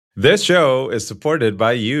This show is supported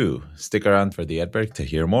by you. Stick around for the ad break to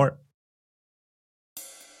hear more.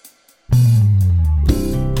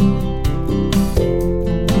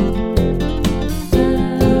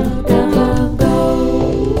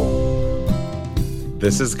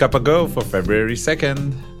 This is Kappa Go for February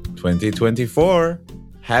 2nd, 2024.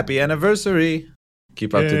 Happy anniversary.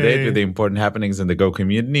 Keep up to date with the important happenings in the Go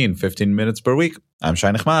community in 15 minutes per week. I'm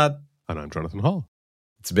Shai Nechmad. And I'm Jonathan Hall.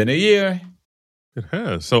 It's been a year. It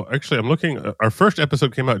has. So actually, I'm looking, our first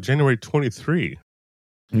episode came out January 23.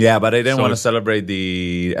 Yeah, but I didn't want to celebrate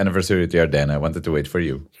the anniversary with Yarden. I wanted to wait for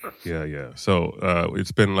you. Yeah. So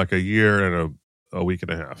it's been like a year and a week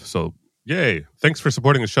and a half. So yay. Thanks for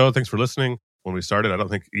supporting the show. Thanks for listening. When we started, I don't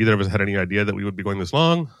think either of us had any idea that we would be going this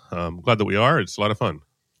long. I'm glad that we are. It's a lot of fun.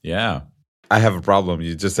 Yeah. I have a problem.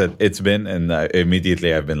 You just said it's been, and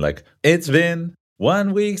immediately I've been like, it's been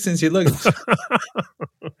 1 week since you looked.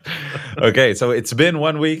 Okay, so it's been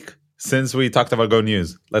 1 week since we talked about Go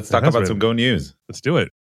News. Let's talk about some Go News. Let's do it.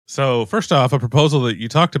 So first off, a proposal that you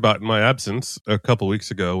talked about in my absence a couple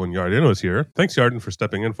weeks ago when Yarden was here. Thanks, Yarden, for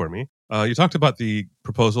stepping in for me. You talked about the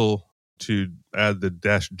proposal to add the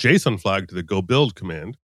 -JSON flag to the Go build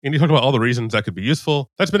command. And you talked about all the reasons that could be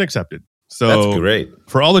useful. That's been accepted. So that's great.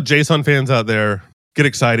 For all the JSON fans out there, get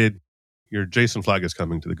excited. Your JSON flag is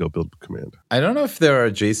coming to the Go build command. I don't know if there are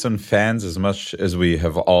JSON fans as much as we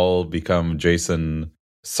have all become JSON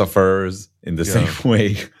sufferers in the same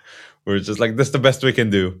way. We're just like, this is the best we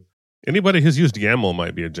can do. Anybody who's used YAML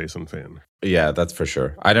might be a JSON fan. Yeah, that's for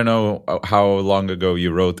sure. I don't know how long ago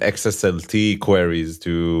you wrote XSLT queries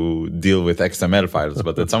to deal with XML files,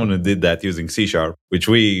 but that's someone who did that using C#, which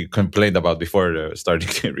we complained about before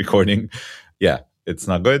starting recording. Yeah, it's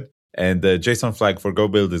not good. And the JSON flag for Go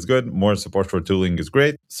build is good. More support for tooling is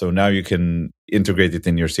great. So now you can integrate it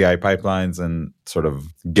in your CI pipelines and sort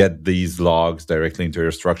of get these logs directly into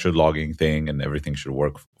your structured logging thing, and everything should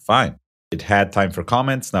work fine. It had time for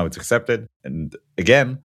comments. Now it's accepted. And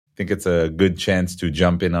again, I think it's a good chance to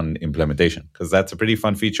jump in on implementation because that's a pretty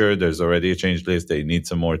fun feature. There's already a change list. They need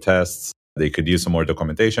some more tests. They could use some more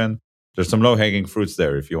documentation. There's some low-hanging fruits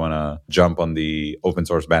there if you want to jump on the open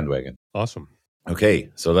source bandwagon. Awesome. Okay,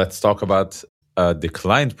 so let's talk about a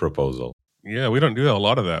declined proposal. Yeah, we don't do a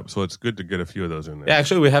lot of that, so it's good to get a few of those in there. Yeah,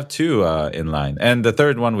 actually, we have two in line. And the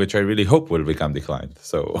third one, which I really hope will become declined.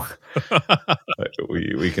 So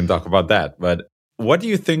we can talk about that. But what do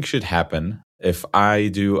you think should happen if I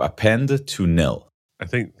do append to nil? I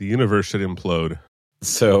think the universe should implode.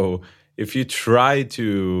 So if you try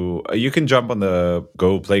to, you can jump on the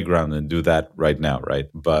Go playground and do that right now, right?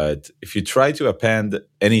 But if you try to append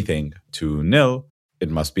anything to nil, it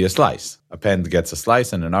must be a slice. Append gets a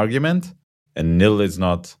slice and an argument, and nil is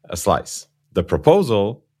not a slice. The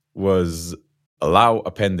proposal was allow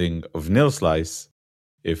appending of nil slice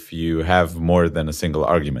if you have more than a single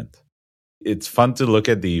argument. It's fun to look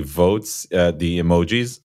at the votes, the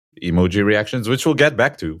emoji reactions, which we'll get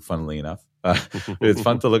back to, funnily enough. It's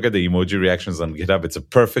fun to look at the emoji reactions on GitHub. It's a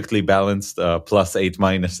perfectly balanced +8,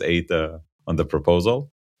 -8 on the proposal.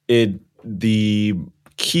 The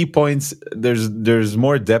key points, there's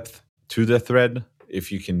more depth to the thread.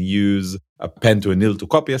 If you can use append to a nil to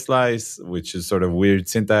copy a slice, which is sort of weird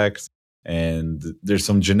syntax. And there's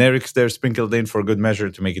some generics there sprinkled in for good measure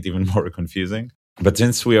to make it even more confusing. But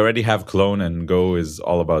since we already have clone and Go is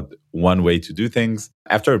all about one way to do things,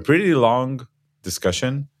 after a pretty long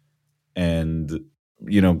discussion and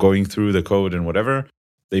going through the code and whatever,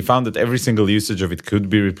 they found that every single usage of it could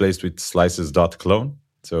be replaced with slices.clone.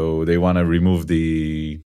 So they want to remove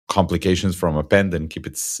the complications from append and keep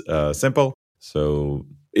it simple. So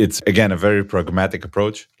it's, again, a very pragmatic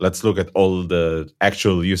approach. Let's look at all the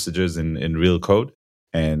actual usages in real code.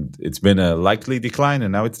 And it's been a likely decline,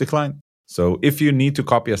 and now it's declined. So if you need to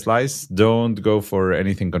copy a slice, don't go for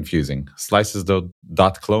anything confusing.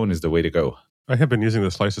 Slices.clone is the way to go. I have been using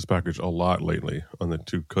the slices package a lot lately on the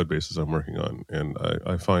two code bases I'm working on. And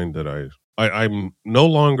I find that I'm no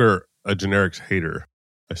longer a generics hater.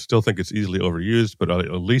 I still think it's easily overused, but I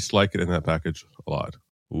at least like it in that package a lot.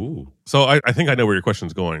 Ooh. So I think I know where your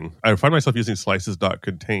question's going. I find myself using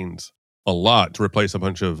slices.contains a lot to replace a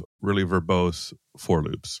bunch of really verbose for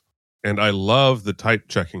loops. And I love the type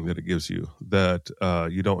checking that it gives you that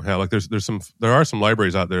you don't have. Like there are some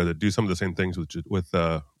libraries out there that do some of the same things with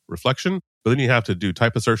reflection, but then you have to do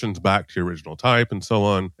type assertions back to your original type and so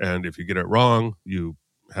on. And if you get it wrong, you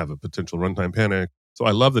have a potential runtime panic. So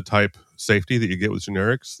I love the type safety that you get with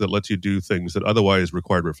generics that lets you do things that otherwise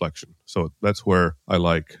required reflection. So that's where I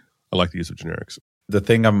like the use of generics. The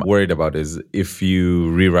thing I'm worried about is if you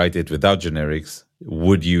rewrite it without generics,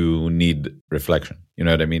 would you need reflection? You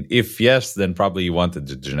know what I mean? If yes, then probably you wanted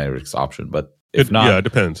the generics option. But if not, it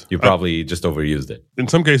depends. You probably just overused it. In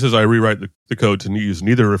some cases, I rewrite the code to use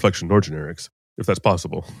neither reflection nor generics, if that's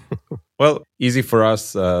possible. Well, easy for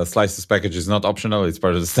us. Slices package is not optional. It's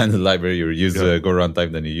part of the standard library. You use Go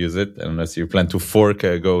runtime, then you use it. Unless you plan to fork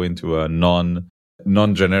Go into a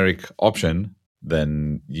non-generic option,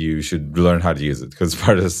 then you should learn how to use it because it's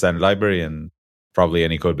part of the standard library, and probably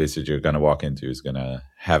any code base that you're going to walk into is going to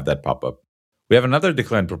have that pop up. We have another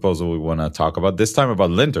decline proposal we want to talk about, this time about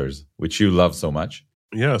linters, which you love so much.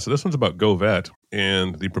 Yeah, so this one's about GoVat,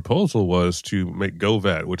 and the proposal was to make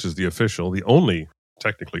GoVat, which is the only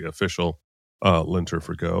technically official linter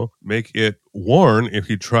for Go, make it warn if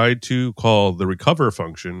you tried to call the recover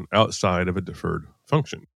function outside of a deferred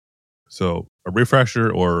function. So a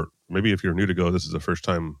refresher, or maybe if you're new to Go, this is a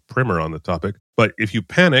first-time primer on the topic, but if you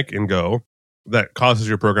panic in Go, that causes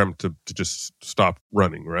your program to just stop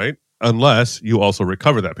running, right? Unless you also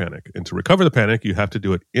recover that panic. And to recover the panic, you have to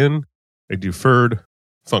do it in a deferred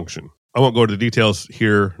function. I won't go into details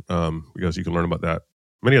here because you can learn about that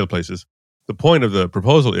many other places. The point of the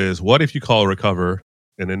proposal is, what if you call recover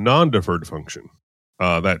in a non-deferred function?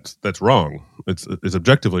 That's wrong. It's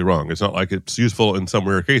objectively wrong. It's not like it's useful in some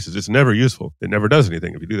rare cases. It's never useful. It never does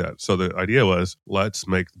anything if you do that. So the idea was, let's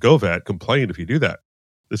make GoVat complain if you do that.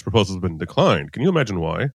 This proposal has been declined. Can you imagine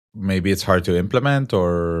why? Maybe it's hard to implement,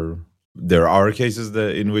 or there are cases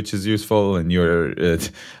in which it's useful, and your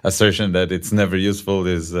assertion that it's never useful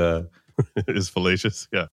is is fallacious.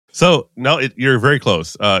 Yeah. So now you're very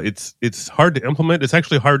close. It's hard to implement. It's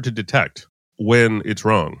actually hard to detect when it's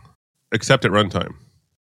wrong, except at runtime.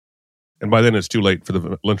 And by then it's too late for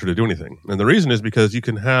the linter to do anything. And the reason is because you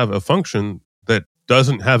can have a function that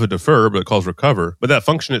doesn't have a defer, but it calls recover, but that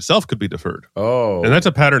function itself could be deferred. Oh. And that's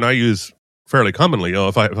a pattern I use fairly commonly.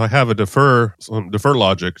 If I have a defer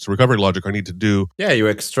logic, so recovery logic, I need to do. Yeah, you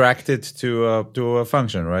extract it to a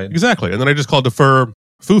function, right? Exactly. And then I just call defer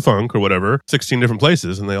foo-funk or whatever, 16 different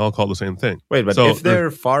places, and they all call the same thing. Wait, but if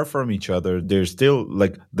they're far from each other, there's still,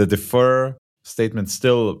 like, the defer statement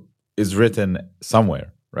still is written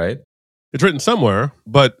somewhere, right? It's written somewhere,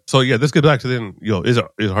 but so yeah, this goes back to then, is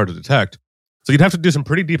hard to detect. So you'd have to do some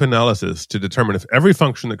pretty deep analysis to determine if every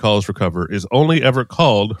function that calls recover is only ever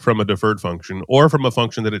called from a deferred function or from a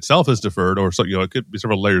function that itself is deferred, or so it could be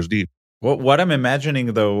several layers deep. Well, what I'm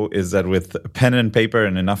imagining, though, is that with pen and paper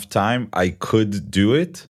and enough time, I could do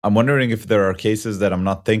it. I'm wondering if there are cases that I'm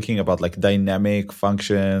not thinking about, like dynamic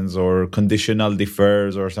functions or conditional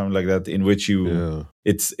defers or something like that, in which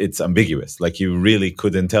it's ambiguous. Like you really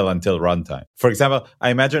couldn't tell until runtime. For example,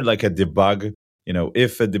 I imagine like a debug.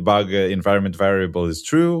 If a debug environment variable is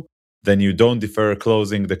true, then you don't defer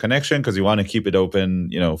closing the connection because you want to keep it open,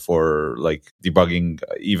 for like debugging,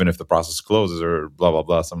 even if the process closes or blah, blah,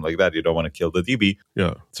 blah, something like that. You don't want to kill the DB.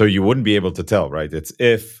 Yeah. So you wouldn't be able to tell, right? It's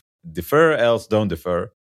if defer, else don't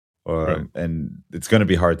defer. Right. And it's going to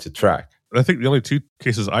be hard to track. I think the only two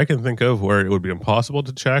cases I can think of where it would be impossible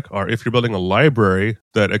to check are if you're building a library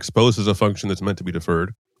that exposes a function that's meant to be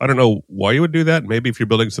deferred. I don't know why you would do that. Maybe if you're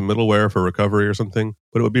building some middleware for recovery or something,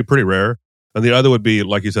 but it would be pretty rare. And the other would be,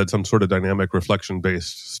 like you said, some sort of dynamic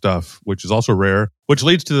reflection-based stuff, which is also rare, which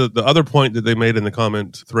leads to the other point that they made in the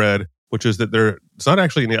comment thread, which is that it's not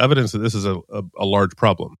actually any evidence that this is a large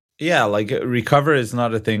problem. Yeah, like recover is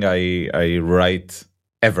not a thing I write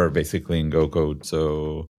ever, basically, in Go code.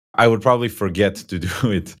 So I would probably forget to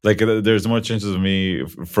do it. Like there's more chances of me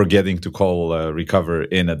forgetting to call recover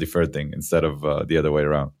in a deferred thing instead of the other way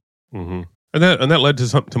around. Mm-hmm. And that led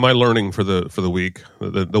to my learning for the week.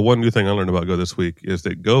 The one new thing I learned about Go this week is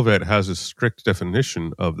that GoVat has a strict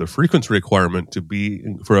definition of the frequency requirement to be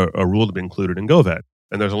for a rule to be included in GoVat.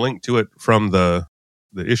 And there's a link to it from the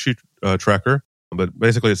issue tracker. But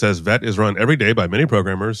basically it says VAT is run every day by many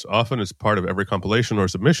programmers, often as part of every compilation or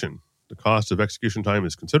submission. The cost of execution time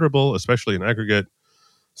is considerable, especially in aggregate.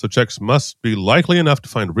 So checks must be likely enough to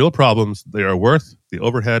find real problems. They are worth the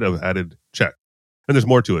overhead of added check. And there's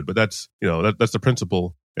more to it, but that's the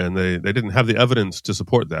principle. And they didn't have the evidence to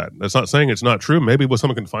support that. That's not saying it's not true. Maybe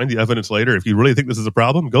someone can find the evidence later. If you really think this is a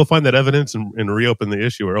problem, go find that evidence and reopen the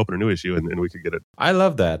issue or open a new issue and we could get it. I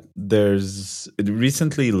love that.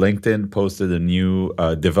 Recently LinkedIn posted a new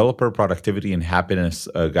developer productivity and happiness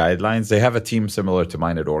guidelines. They have a team similar to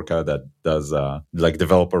mine at Orca that does like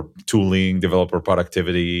developer tooling, developer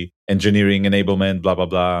productivity, engineering enablement, blah, blah,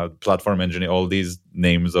 blah, platform engineering, all these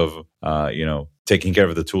names of, taking care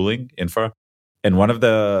of the tooling infra. And one of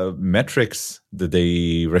the metrics that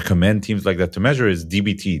they recommend teams like that to measure is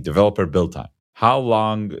DBT, developer build time. how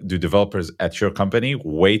long do developers at your company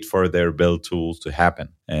wait for their build tools to happen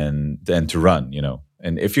and then to run,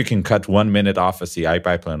 And if you can cut 1 minute off a CI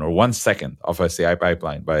pipeline or 1 second off a CI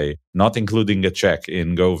pipeline by not including a check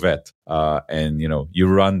in Go Vet, and you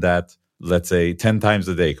run that, let's say 10 times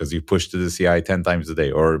a day because you push to the CI 10 times a day,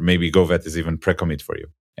 or maybe Go Vet is even pre-commit for you,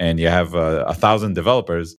 and you have 1,000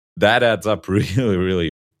 developers, that adds up really, really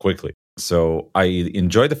quickly. So I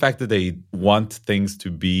enjoy the fact that they want things to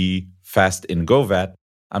be fast in Go Vet.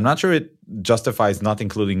 I'm not sure it justifies not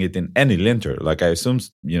including it in any linter. Like I assume,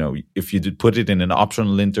 if you did put it in an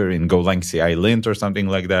optional linter in Golang CI lint or something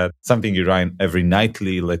like that, something you run every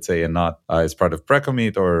nightly, let's say, and not as part of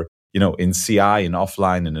pre-commit, or, in CI, in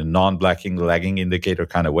offline, in a non-blacking lagging indicator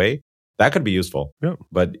kind of way, that could be useful. Yeah.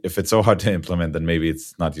 But if it's so hard to implement, then maybe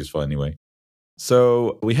it's not useful anyway.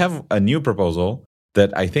 So we have a new proposal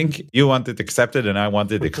that I think you wanted accepted and I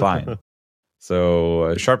wanted declined.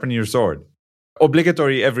 So sharpen your sword.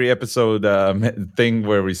 Obligatory every episode thing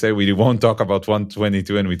where we say we won't talk about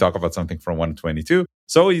 122 and we talk about something from 122.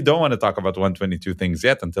 So we don't want to talk about 122 things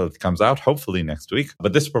yet until it comes out, hopefully next week.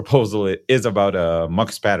 But this proposal is about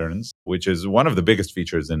Mux patterns, which is one of the biggest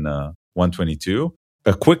features in 122.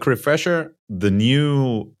 A quick refresher, the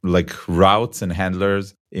new routes and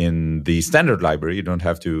handlers in the standard library, you don't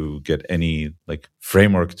have to get any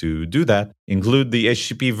framework to do that, include the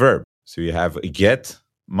HTTP verb. So you have get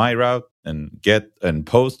my route and get and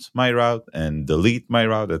post my route and delete my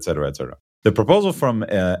route, etc., etc. The proposal from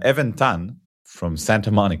Evan Tan from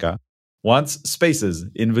Santa Monica wants spaces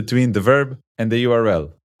in between the verb and the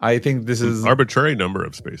URL. I think this is arbitrary number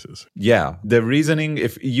of spaces. Yeah. The reasoning,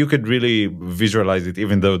 if you could really visualize it,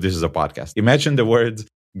 even though this is a podcast, imagine the words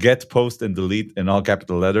get, post, and delete in all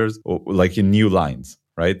capital letters, like in new lines,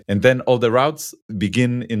 right? And then all the routes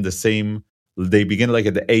begin in the same, they begin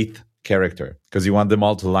at the 8th character because you want them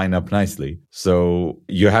all to line up nicely. So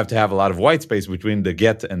you have to have a lot of white space between the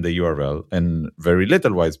get and the URL and very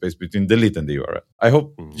little white space between delete and the URL. I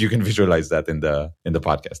hope you can visualize that in the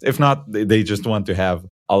podcast. If not, they just want to have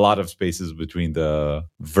a lot of spaces between the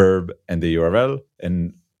verb and the URL.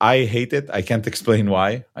 And I hate it. I can't explain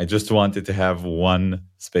why. I just wanted to have one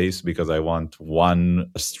space because I want one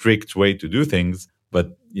strict way to do things.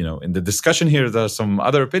 But, in the discussion here, there are some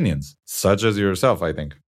other opinions, such as yourself, I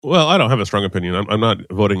think. Well, I don't have a strong opinion. I'm not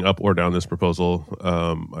voting up or down this proposal.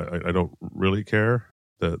 I don't really care.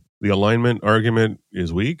 The alignment argument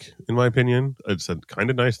is weak, in my opinion. It's a kind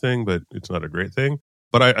of nice thing, but it's not a great thing.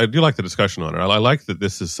 But I do like the discussion on it. I like that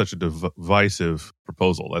this is such a divisive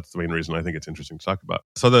proposal. That's the main reason I think it's interesting to talk about.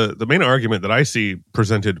 So the main argument that I see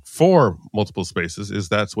presented for multiple spaces is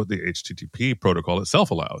that's what the HTTP protocol itself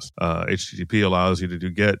allows. HTTP allows you to do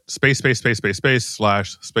get space, space, space, space, space,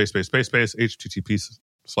 slash, space, space, space, space, HTTP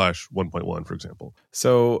slash 1.1, for example.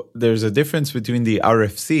 So there's a difference between the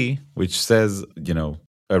RFC, which says,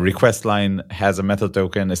 a request line has a method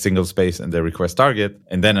token, a single space, and the request target,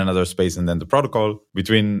 and then another space, and then the protocol,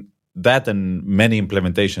 between that and many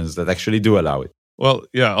implementations that actually do allow it. Well,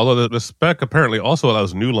 yeah, although the spec apparently also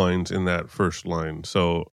allows new lines in that first line.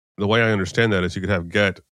 So the way I understand that is you could have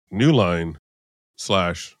get new line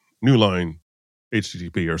slash new line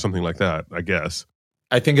HTTP or something like that, I guess.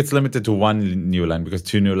 I think it's limited to one new line because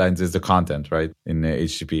 2 new lines is the content, right, in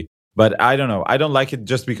HTTP. But I don't know. I don't like it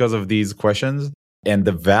just because of these questions. And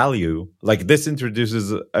the value, this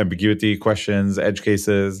introduces ambiguity questions, edge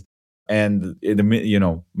cases, and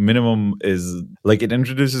minimum is it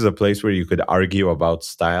introduces a place where you could argue about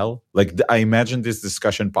style. I imagine this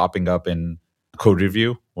discussion popping up in code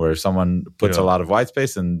review where someone puts a lot of white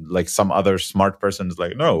space and some other smart person is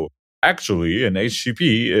like, no, actually in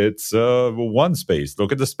HTTP it's one space.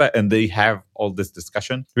 Look at the spec, and they have all this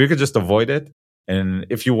discussion. We could just avoid it. And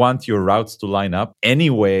if you want your routes to line up,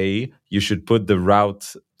 anyway, you should put the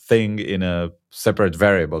route thing in a separate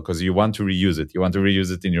variable because you want to reuse it. You want to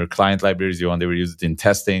reuse it in your client libraries. You want to reuse it in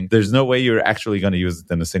testing. There's no way you're actually going to use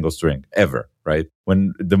it in a single string ever, right?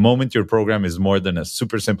 When the moment your program is more than a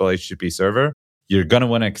super simple HTTP server, you're going to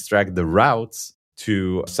want to extract the routes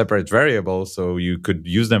to separate variables so you could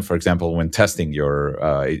use them, for example, when testing your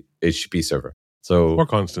HTTP server. Or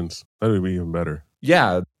constants. That would be even better.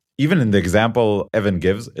 Yeah. Even in the example Evan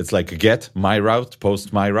gives, it's get my route,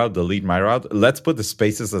 post my route, delete my route. Let's put the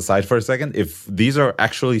spaces aside for a second. If these are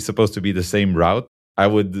actually supposed to be the same route, I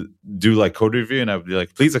would do code review and I would be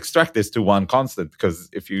please extract this to one constant because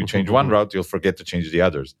if you change one route, you'll forget to change the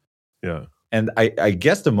others. Yeah. And I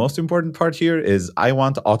guess the most important part here is I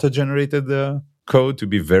want auto-generated code to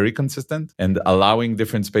be very consistent and allowing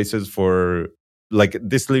different spaces for like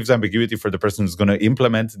this leaves ambiguity for the person who's going to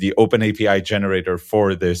implement the open API generator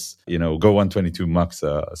for this, Go 122 Mux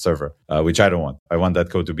server, which I don't want. I want that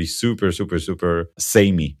code to be super, super, super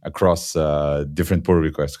samey across different pull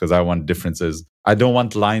requests because I want differences. I don't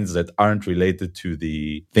want lines that aren't related to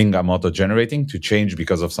the thing I'm auto-generating to change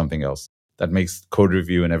because of something else. That makes code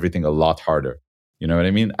review and everything a lot harder. You know what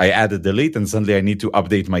I mean? I add a delete and suddenly I need to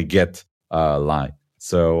update my get line.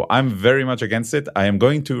 So I'm very much against it. I am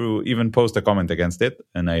going to even post a comment against it,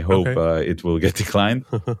 and I hope it will get declined.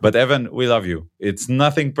 But Evan, we love you. It's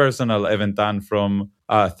nothing personal, Evan Tan from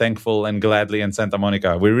Thankful and Gladly and Santa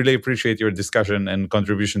Monica. We really appreciate your discussion and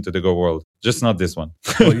contribution to the Go world. Just not this one.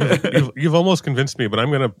 Well, you've almost convinced me, but I'm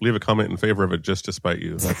going to leave a comment in favor of it just to spite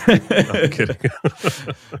you. I'm kidding.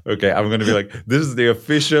 Okay, I'm going to be like, this is the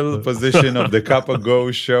official position of the Kappa Go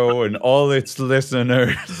show and all its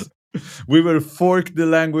listeners. We will fork the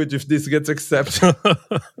language if this gets accepted.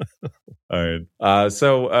 All right.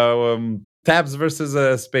 So tabs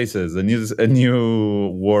versus spaces, a new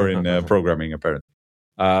war in programming, apparently.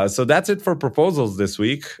 So that's it for proposals this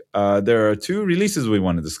week. There are 2 releases we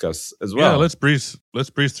want to discuss as well. Yeah, let's breeze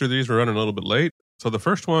through these. We're running a little bit late. So the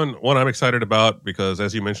first one I'm excited about because,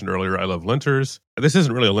 as you mentioned earlier, I love linters. This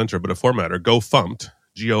isn't really a linter, but a formatter. GoFumped.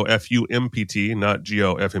 GoFUMPT, not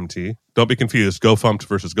GoFMT. Don't be confused. GoFumped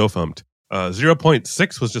versus GoFumped.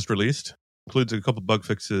 0.6 was just released. Includes a couple bug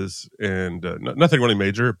fixes and nothing really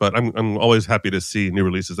major, but I'm always happy to see new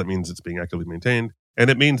releases. That means it's being actively maintained. And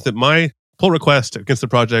it means that my pull request against the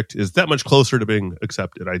project is that much closer to being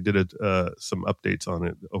accepted. I did some updates on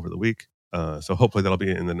it over the week. So hopefully that'll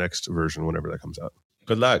be in the next version whenever that comes out.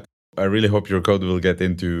 Good luck. I really hope your code will get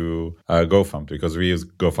into GoFumped because we use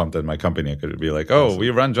GoFumped at my company. I could be like, we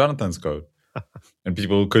run Jonathan's code. And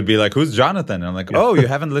people could be like, who's Jonathan? And I'm like, you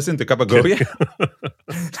haven't listened to Kappa Go yet?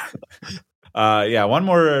 One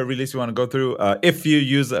more release we want to go through. If you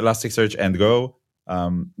use Elasticsearch and Go,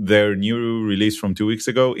 their new release from 2 weeks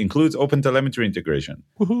ago includes OpenTelemetry integration.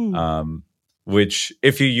 Which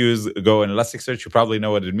if you use Go and Elasticsearch, you probably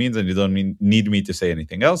know what it means and you don't need me to say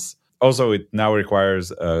anything else. Also, it now requires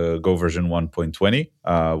Go version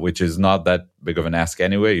 1.20, which is not that big of an ask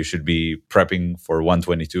anyway. You should be prepping for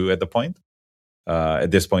 122 at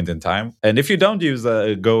this point in time. And if you don't use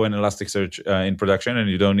Go and Elasticsearch in production and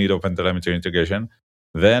you don't need OpenTelemetry integration,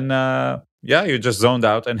 then you're just zoned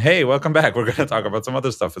out. And hey, welcome back. We're going to talk about some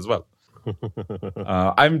other stuff as well.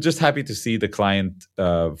 I'm just happy to see the client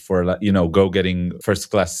for Go getting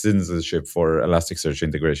first-class citizenship for Elasticsearch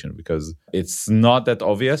integration because it's not that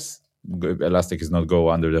obvious. Elastic is not Go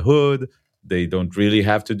under the hood. They don't really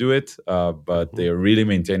have to do it, but they're really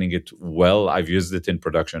maintaining it well. I've used it in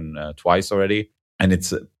production twice already, and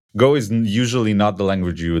Go is usually not the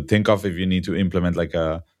language you would think of if you need to implement like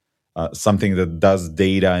something that does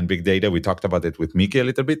data and big data. We talked about it with Miki a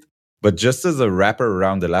little bit, but just as a wrapper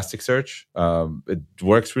around Elasticsearch, it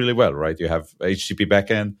works really well, right? You have HTTP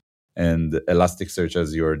backend and Elasticsearch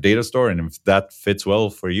as your data store, and if that fits well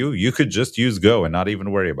for you, you could just use Go and not even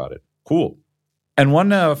worry about it. Cool. And one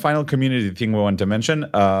final community thing we want to mention.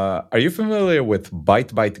 Are you familiar with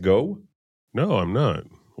Byte Go? No, I'm not.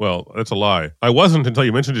 Well, that's a lie. I wasn't until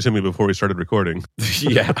you mentioned it to me before we started recording.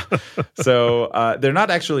 Yeah. So they're not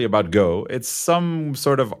actually about Go. It's some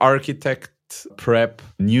sort of architect prep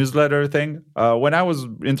newsletter thing. When I was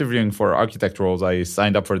interviewing for architect roles, I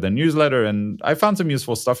signed up for the newsletter and I found some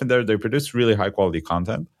useful stuff in there. They produce really high quality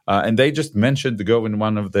content. And they just mentioned Go in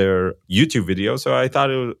one of their YouTube videos. So I thought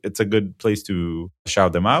it's a good place to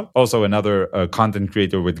shout them out. Also, another content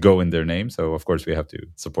creator with Go in their name. So of course we have to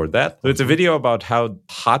support that. So it's a video about how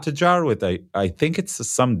Hotjar with I think it's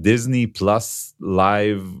some Disney Plus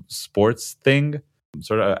live sports thing,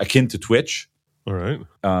 sort of akin to Twitch. All right.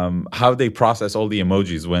 How they process all the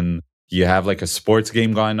emojis when you have like a sports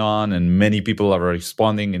game going on and many people are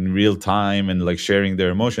responding in real time and like sharing their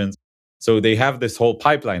emotions. So they have this whole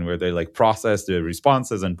pipeline where they like process the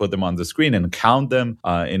responses and put them on the screen and count them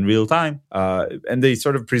in real time. And they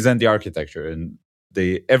sort of present the architecture, and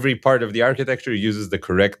every part of the architecture uses the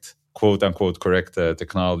correct, quote unquote, correct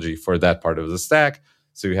technology for that part of the stack.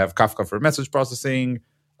 So you have Kafka for message processing.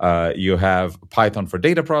 You have Python for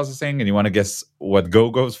data processing, and you want to guess what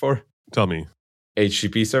Go goes for? Tell me.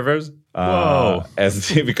 HTTP servers. Whoa.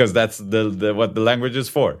 Because that's the what the language is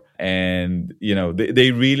for. And,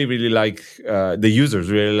 they really, really like, the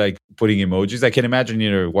users really like putting emojis. I can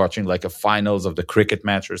imagine, watching like a finals of the cricket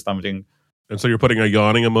match or something. And so you're putting a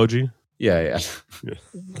yawning emoji? Yeah.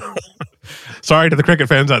 Sorry to the cricket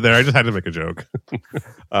fans out there. I just had to make a joke.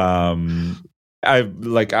 I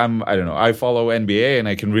don't know. I follow NBA and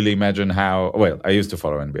I can really imagine how, well, I used to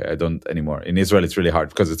follow NBA. I don't anymore. In Israel, it's really hard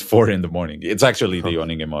because it's 4 a.m. It's actually the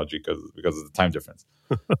yawning emoji because of the time difference.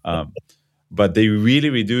 But they really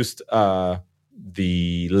reduced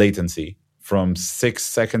the latency from 6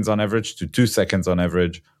 seconds on average to 2 seconds on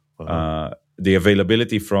average. The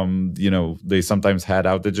availability from, they sometimes had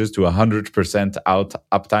outages to 100%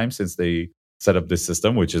 uptime since they set up this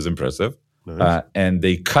system, which is impressive. Nice. And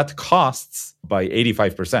they cut costs by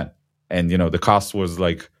 85%. And, the cost was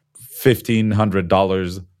like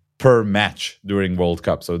 $1,500 per match during World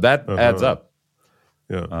Cup. So that adds up.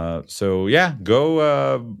 Yeah.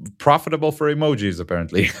 Go profitable for emojis,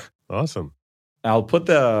 apparently. Awesome. I'll put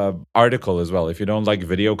the article as well. If you don't like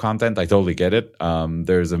video content, I totally get it.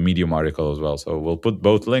 There's a Medium article as well. So we'll put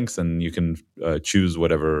both links and you can choose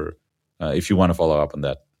whatever, if you want to follow up on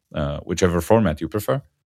that, whichever format you prefer.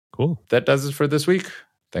 Cool. That does it for this week.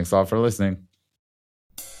 Thanks a lot for listening.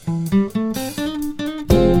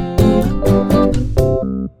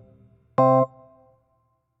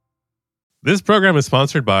 This program is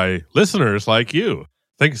sponsored by listeners like you.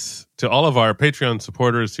 Thanks to all of our Patreon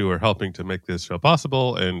supporters who are helping to make this show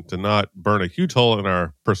possible and to not burn a huge hole in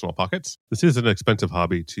our personal pockets. This is an expensive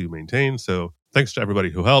hobby to maintain, so thanks to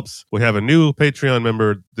everybody who helps. We have a new Patreon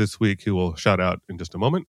member this week who we'll shout out in just a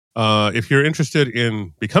moment. If you're interested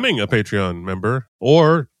in becoming a Patreon member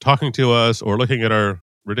or talking to us or looking at our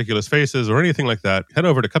ridiculous faces or anything like that, head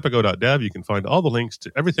over to cupago.dev. You can find all the links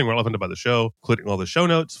to everything relevant about the show, including all the show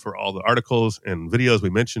notes for all the articles and videos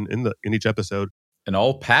we mention in each episode. And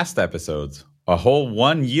all past episodes, a whole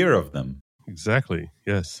 1 year of them. Exactly,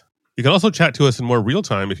 yes. You can also chat to us in more real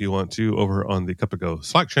time if you want to over on the Cupago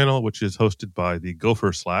Slack channel, which is hosted by the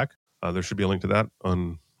Gopher Slack. There should be a link to that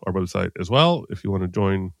on our website as well if you want to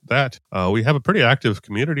join that. We have a pretty active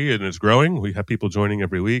community and it's growing. We have people joining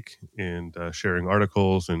every week and sharing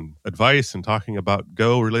articles and advice and talking about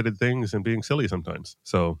Go related things and being silly sometimes.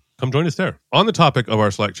 So come join us there. On the topic of our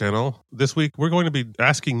Slack channel, this week we're going to be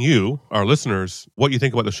asking you, our listeners, what you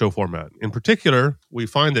think about the show format. In particular, we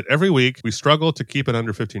find that every week we struggle to keep it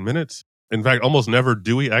under 15 minutes. In fact, almost never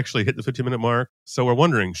do we actually hit the 15-minute mark. So we're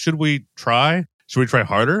wondering, should we try? Should we try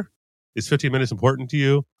harder? Is 15 minutes important to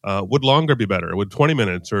you? Would longer be better? Would 20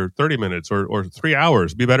 minutes or 30 minutes or 3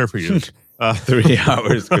 hours be better for you? 3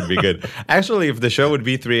 hours could be good. Actually, if the show would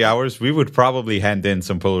be 3 hours, we would probably hand in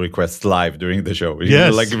some pull requests live during the show.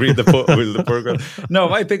 Yes. Like read the program. No,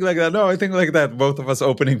 I think like that. No, I think like that. Both of us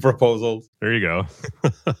opening proposals. There you go.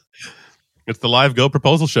 It's the live Go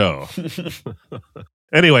proposal show.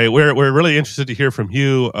 Anyway, we're really interested to hear from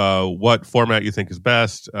you what format you think is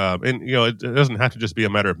best. And, it doesn't have to just be a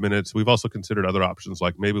matter of minutes. We've also considered other options,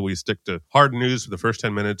 like maybe we stick to hard news for the first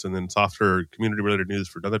 10 minutes and then softer community-related news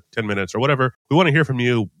for another 10 minutes or whatever. We want to hear from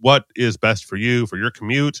you what is best for you, for your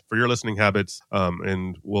commute, for your listening habits,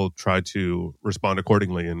 and we'll try to respond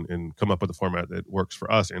accordingly and come up with a format that works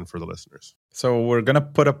for us and for the listeners. So we're going to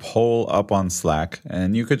put a poll up on Slack,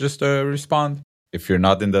 and you could just respond. If you're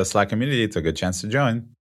not in the Slack community, it's a good chance to join.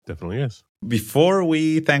 Definitely is. Before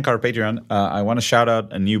we thank our Patreon, I want to shout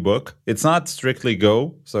out a new book. It's not strictly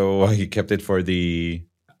Go, so I kept it for the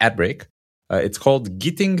ad break. It's called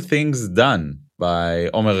Getting Things Done by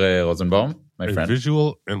Omer Rosenbaum, my friend. A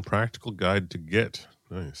visual and practical guide to get.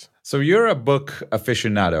 Nice. So you're a book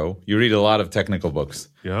aficionado. You read a lot of technical books.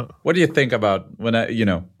 Yeah. What do you think about when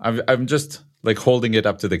I'm just like holding it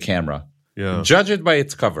up to the camera. Yeah. Judge it by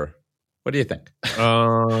its cover. What do you think?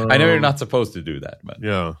 I know you're not supposed to do that, but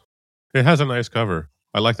yeah, it has a nice cover.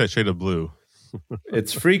 I like that shade of blue.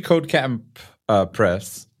 It's Free Code Camp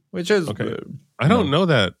Press, which is okay. I don't know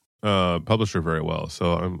that publisher very well,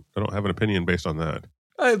 so I don't have an opinion based on that.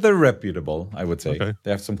 They're reputable, I would say. Okay.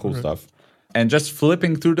 They have some cool stuff. And just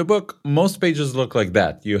flipping through the book, most pages look like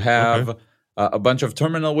that. You have a bunch of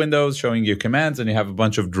terminal windows showing you commands, and you have a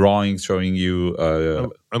bunch of drawings showing you...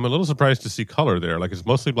 I'm a little surprised to see color there. Like it's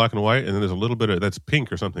mostly black and white, and then there's a little bit of... That's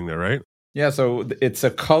pink or something there, right? Yeah, so it's a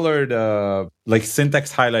colored, like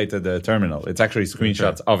syntax highlighted terminal. It's actually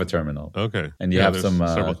screenshots of a terminal. Okay. And you have some...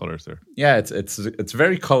 several colors there. Yeah, it's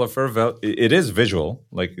very colorful. It is visual,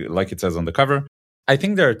 like it says on the cover. I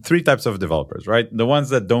think there are three types of developers, right? The ones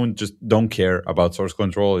that don't care about source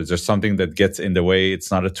control. It's just something that gets in the way.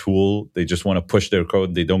 It's not a tool. They just want to push their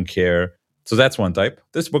code. They don't care. So that's one type.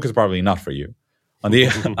 This book is probably not for you. On the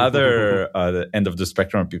other end of the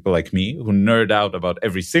spectrum are people like me who nerd out about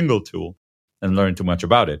every single tool and learn too much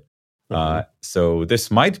about it. So this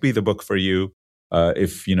might be the book for you.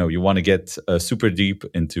 if you want to get super deep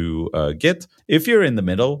into Git. If you're in the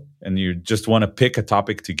middle and you just want to pick a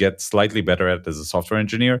topic to get slightly better at as a software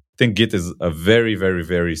engineer, I think Git is a very, very,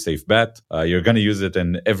 very safe bet. You're going to use it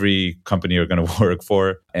in every company you're going to work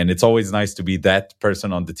for. And it's always nice to be that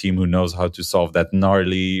person on the team who knows how to solve that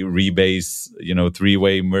gnarly rebase,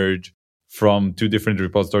 three-way merge from two different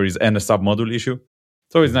repositories and a submodule issue.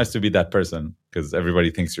 It's always nice to be that person because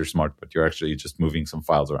everybody thinks you're smart, but you're actually just moving some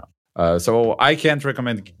files around. So I can't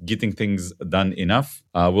recommend getting things done enough.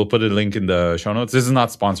 We'll put a link in the show notes. This is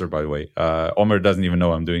not sponsored, by the way. Omer doesn't even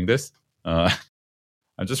know I'm doing this. I'm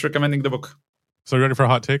just recommending the book. So you ready for a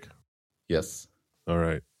hot take? Yes. All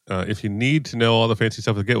right. If you need to know all the fancy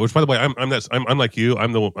stuff with Git, which by the way, I'm like you.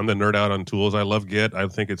 I'm the nerd out on tools. I love Git. I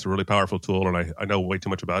think it's a really powerful tool, and I know way too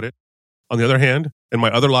much about it. On the other hand, in my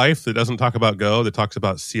other life that doesn't talk about Go, that talks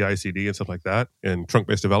about CI/CD and stuff like that, and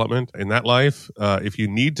trunk-based development, in that life, if you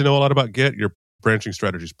need to know a lot about Git, your branching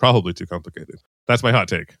strategy is probably too complicated. That's my hot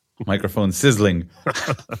take. Microphone sizzling.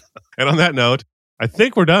 And on that note, I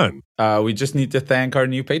think we're done. We just need to thank our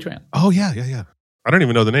new Patreon. Oh, yeah. I don't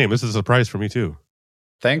even know the name. This is a surprise for me, too.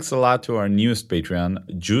 Thanks a lot to our newest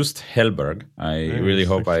Patreon, Just Helberg. I really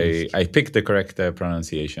hope I picked the correct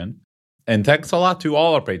pronunciation. And thanks a lot to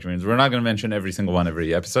all our Patreons. We're not going to mention every single one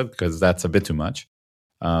every episode because that's a bit too much.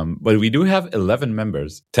 But we do have 11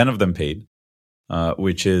 members, 10 of them paid,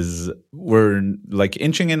 which is we're like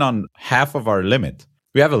inching in on half of our limit.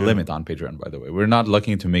 We have a limit on Patreon, by the way. We're not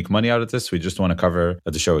looking to make money out of this. We just want to cover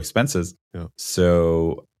the show expenses. Yeah.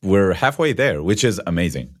 So we're halfway there, which is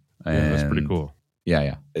amazing. And that's pretty cool.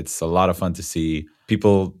 Yeah. It's a lot of fun to see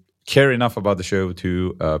people care enough about the show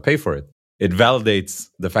to pay for it. It validates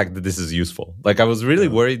the fact that this is useful. Like I was really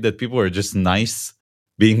worried that people were just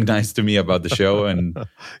being nice to me about the show and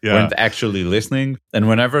weren't actually listening. And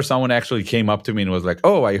whenever someone actually came up to me and was like,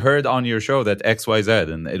 "Oh, I heard on your show that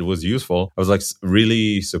XYZ and it was useful," I was like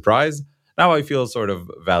really surprised. Now I feel sort of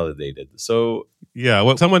validated. So yeah,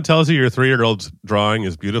 when someone tells you your 3-year-old's drawing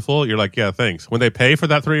is beautiful, you're like, yeah, thanks. When they pay for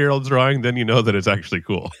that 3-year-old's drawing, then you know that it's actually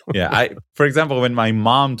cool. Yeah, for example, when my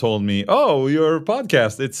mom told me, "Oh, your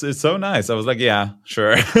podcast, it's so nice," I was like, "Yeah,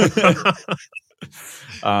 sure."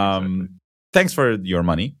 Thanks for your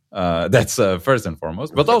money. That's first and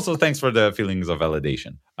foremost, but also thanks for the feelings of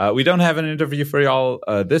validation. We don't have an interview for y'all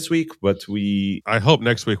this week, but I hope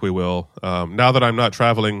next week we will. Now that I'm not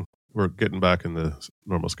traveling, we're getting back in the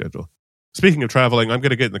normal schedule. Speaking of traveling, I'm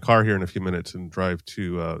going to get in the car here in a few minutes and drive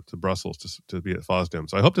to Brussels to be at FOSDEM.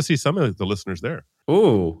 So I hope to see some of the listeners there.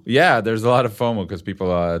 Ooh, yeah, there's a lot of FOMO because people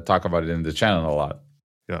talk about it in the channel a lot.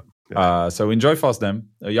 Yeah. So enjoy FOSDEM.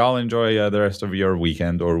 Y'all enjoy the rest of your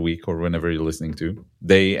weekend or week or whenever you're listening to,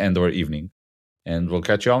 day and or evening. And we'll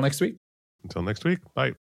catch you all next week. Until next week.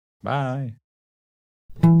 Bye. Bye.